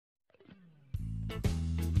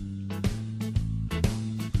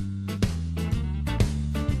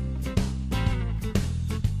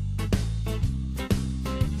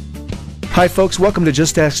Hi, folks. Welcome to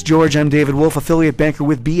Just Ask George. I'm David Wolf, affiliate banker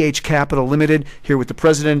with BH Capital Limited, here with the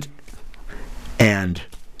president and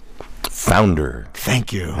founder.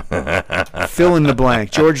 Thank you. Fill in the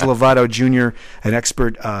blank. George Lovato Jr., an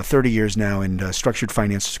expert 30 years now in structured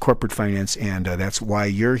finance, corporate finance, and that's why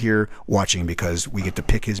you're here watching, because we get to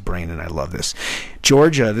pick his brain, and I love this.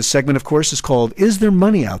 George, this segment, of course, is called Is There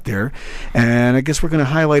Money Out There? And I guess we're going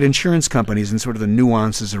to highlight insurance companies and sort of the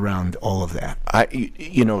nuances around all of that.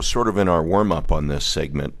 Sort of in our warm-up on this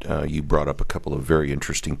segment, you brought up a couple of very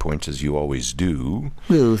interesting points, as you always do.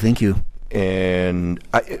 Oh, thank you. And,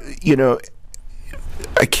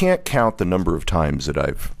 I can't count the number of times that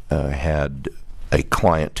I've had a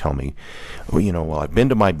client tell me, I've been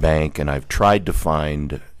to my bank and I've tried to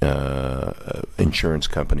find insurance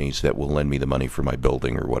companies that will lend me the money for my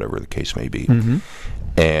building or whatever the case may be. Mm-hmm.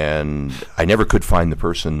 And I never could find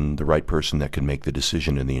the right person that could make the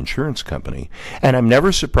decision in the insurance company. And I'm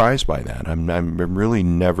never surprised by that. I'm really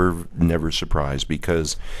never surprised,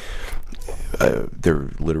 because there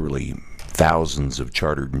are literally thousands of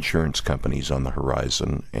chartered insurance companies on the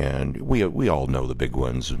horizon, and we all know the big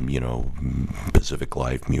ones, Pacific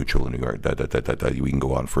Life, Mutual, New York, we can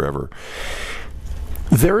go on forever.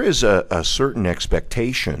 There is a certain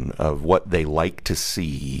expectation of what they like to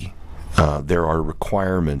see. There are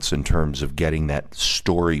requirements in terms of getting that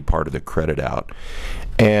story part of the credit out,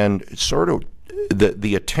 and sort of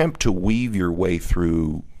the attempt to weave your way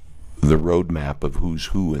through the roadmap of who's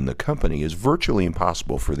who in the company is virtually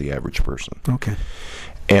impossible for the average person. Okay.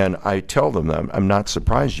 And I tell them that I'm not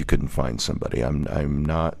surprised you couldn't find somebody. I'm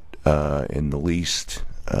not in the least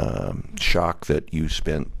shocked that you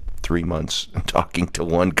spent 3 months talking to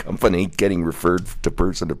one company, getting referred to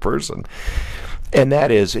person. And that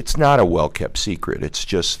is, it's not a well-kept secret. It's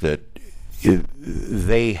just that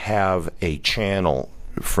they have a channel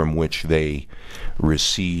from which they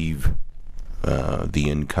receive the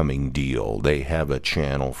incoming deal. They have a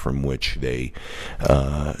channel from which they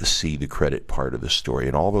see the credit part of the story,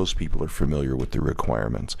 and all those people are familiar with the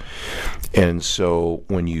requirements. And so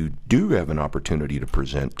when you do have an opportunity to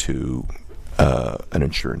present to an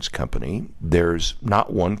insurance company, there's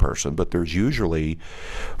not one person, but there's usually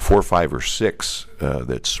 4, 5, or 6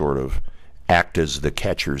 that sort of act as the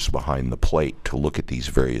catchers behind the plate to look at these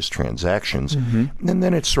various transactions. Mm-hmm. And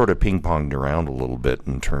then it's sort of ping-ponged around a little bit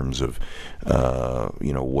in terms of,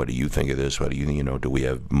 what do you think of this? What do you, do we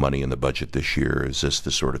have money in the budget this year? Is this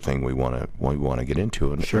the sort of thing we want to get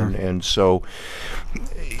into? And, sure. and so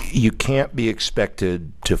you can't be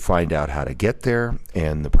expected to find out how to get there,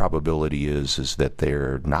 and the probability is that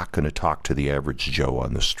they're not going to talk to the average Joe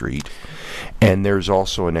on the street. And there's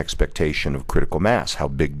also an expectation of critical mass, how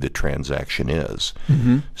big the transaction is.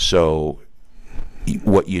 Mm-hmm. So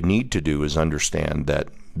what you need to do is understand that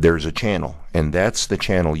there's a channel, and that's the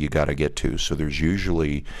channel you got to get to. So there's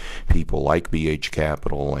usually people like BH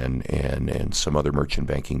Capital and some other merchant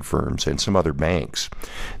banking firms and some other banks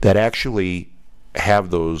that actually have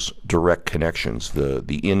those direct connections, the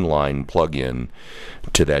inline plug-in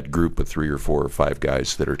to that group of 3 or 4 or 5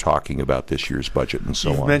 guys that are talking about this year's budget and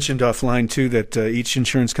so on. You've mentioned offline, too, that each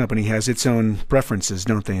insurance company has its own preferences,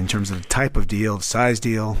 don't they, in terms of the type of deal, the size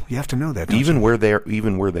deal? You have to know that, don't you? Where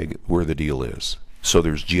the deal is. So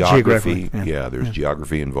there's geography. There's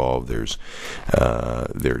geography involved. There's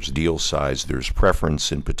deal size. There's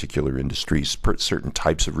preference in particular industries, certain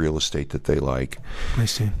types of real estate that they like. I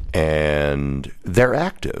see. And they're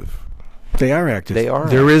active. They are active. They are.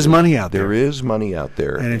 There is money out there. There is money out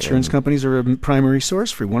there. And insurance companies are a primary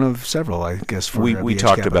source for one of several, I guess, for we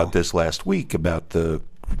talked about this last week, about the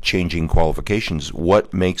changing qualifications.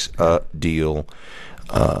 What makes a deal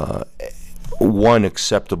one,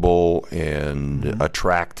 acceptable and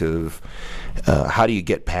attractive? How do you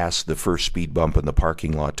get past the first speed bump in the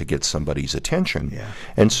parking lot to get somebody's attention? Yeah.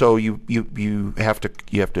 And so you have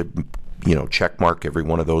to check mark every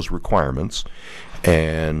one of those requirements.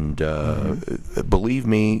 And believe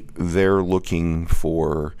me, they're looking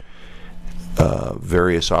for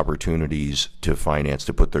various opportunities to finance,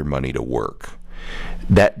 to put their money to work.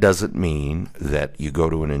 That doesn't mean that you go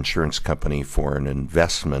to an insurance company for an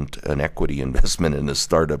investment, an equity investment in a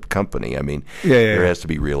startup company. I mean, there has to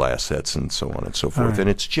be real assets and so on and so forth. Right. And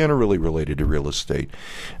it's generally related to real estate.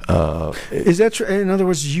 Is that true? In other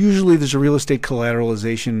words, usually there's a real estate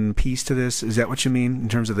collateralization piece to this. Is that what you mean in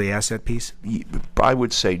terms of the asset piece? I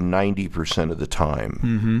would say 90% of the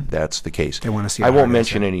time that's the case. They want to see. I won't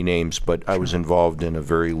mention any names, but I was involved in a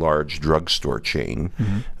very large drugstore chain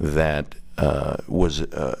that was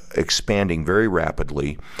expanding very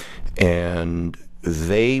rapidly, and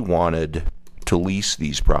they wanted to lease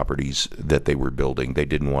these properties that they were building. They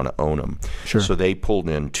didn't want to own them. Sure. So they pulled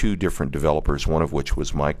in 2 different developers, one of which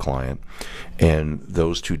was my client, and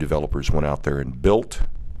those 2 developers went out there and built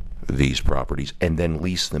these properties and then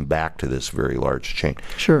leased them back to this very large chain.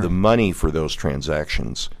 Sure. The money for those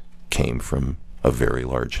transactions came from a very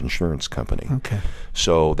large insurance company. Okay.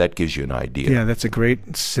 So that gives you an idea. Yeah, that's a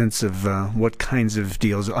great sense of what kinds of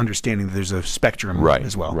deals, understanding that there's a spectrum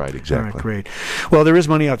as well. Right, exactly. All right, great. Well, there is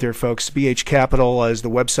money out there, folks. BH Capital is the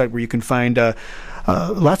website where you can find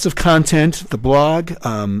lots of content, the blog,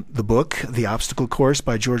 the book, The Obstacle Course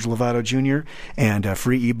by George Lovato Jr., and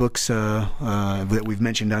free ebooks that we've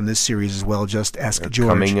mentioned on this series as well. Just Ask George.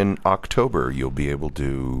 Coming in October, you'll be able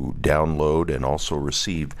to download and also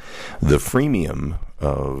receive the freemium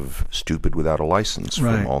of Stupid Without a License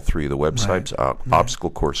from all 3 of the websites,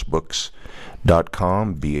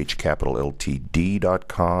 obstaclecoursebooks.com,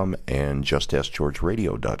 bhcapitalltd.com, and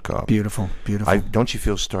justaskgeorgeradio.com. Beautiful, beautiful. Don't you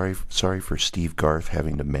feel sorry for Steve Garth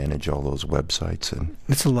having to manage all those websites? And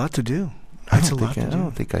it's a lot to do. I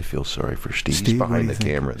don't think I feel sorry for Steve. He's behind the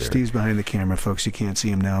camera there. Steve's behind the camera, folks. You can't see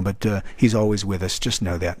him now, but he's always with us. Just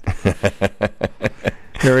know that.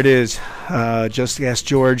 Here it is. Just Ask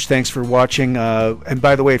George. Thanks for watching. And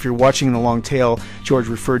by the way, if you're watching in the long tail, George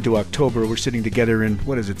referred to October. We're sitting together in,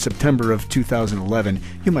 September of 2011.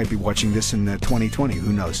 You might be watching this in 2020.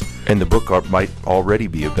 Who knows? And the book might already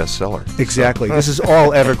be a bestseller. Exactly. This is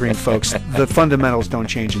all evergreen, folks. The fundamentals don't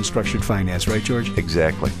change in structured finance, right, George?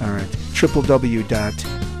 Exactly. All right.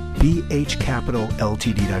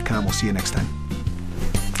 www.bhcapitalltd.com. We'll see you next time.